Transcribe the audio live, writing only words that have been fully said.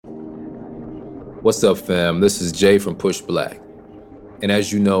What's up, fam? This is Jay from Push Black. And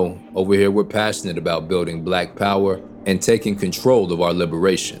as you know, over here we're passionate about building Black power and taking control of our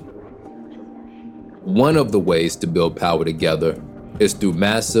liberation. One of the ways to build power together is through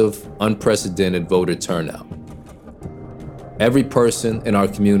massive, unprecedented voter turnout. Every person in our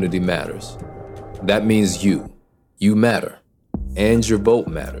community matters. That means you matter, and your vote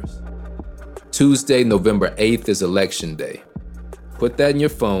matters. Tuesday, November 8th is Election Day. Put that in your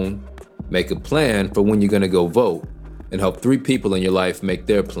phone, make a plan for when you're gonna go vote, and help 3 people in your life make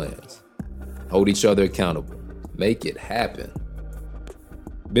their plans. Hold each other accountable. Make it happen.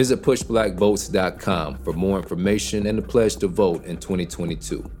 Visit pushblackvotes.com for more information and the pledge to vote in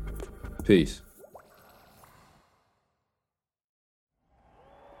 2022. Peace.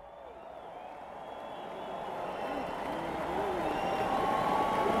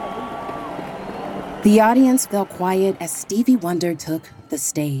 The audience fell quiet as Stevie Wonder took the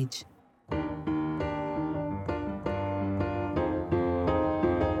stage.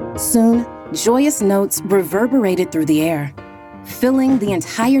 Soon, joyous notes reverberated through the air, filling the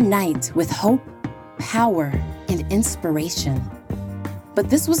entire night with hope, power, and inspiration. But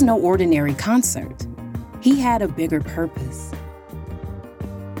this was no ordinary concert. He had a bigger purpose.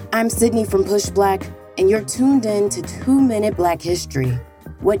 I'm Sydney from Push Black, and you're tuned in to 2-Minute Black History,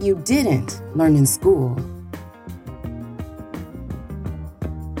 what you didn't learn in school.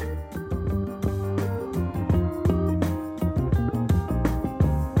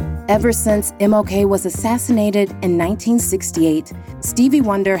 Ever since MLK was assassinated in 1968, Stevie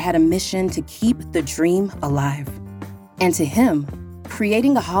Wonder had a mission to keep the dream alive. And to him,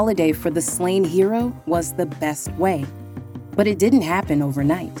 creating a holiday for the slain hero was the best way. But it didn't happen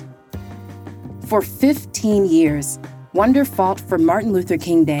overnight. For 15 years, Wonder fought for Martin Luther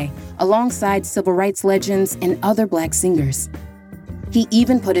King Day alongside civil rights legends and other Black singers. He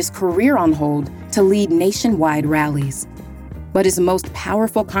even put his career on hold to lead nationwide rallies. But his most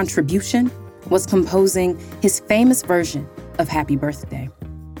powerful contribution was composing his famous version of Happy Birthday.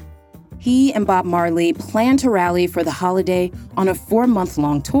 He and Bob Marley planned to rally for the holiday on a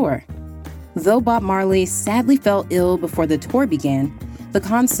 4-month-long tour. Though Bob Marley sadly fell ill before the tour began, the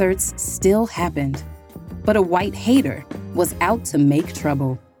concerts still happened. But a white hater was out to make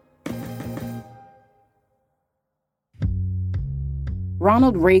trouble.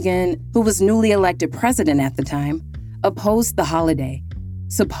 Ronald Reagan, who was newly elected president at the time, opposed the holiday,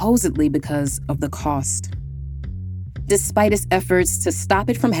 supposedly because of the cost. Despite his efforts to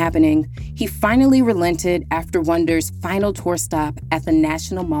stop it from happening, he finally relented after Wonder's final tour stop at the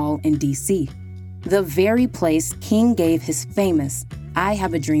National Mall in D.C., the very place King gave his famous I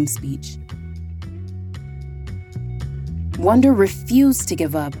Have a Dream speech. Wonder refused to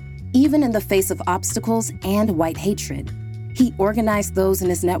give up, even in the face of obstacles and white hatred. He organized those in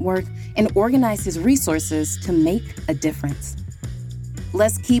his network and organized his resources to make a difference.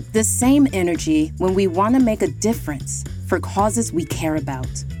 Let's keep the same energy when we want to make a difference for causes we care about.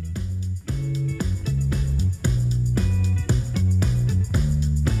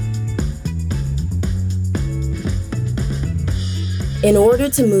 In order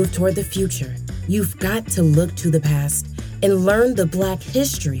to move toward the future, you've got to look to the past and learn the Black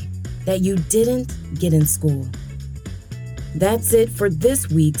history that you didn't get in school. That's it for this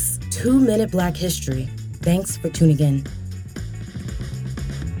week's 2-Minute Black History. Thanks for tuning in.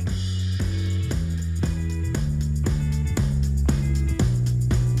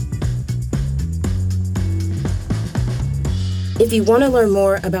 If you want to learn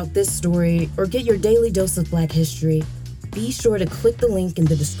more about this story or get your daily dose of Black history, be sure to click the link in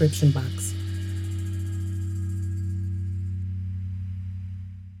the description box.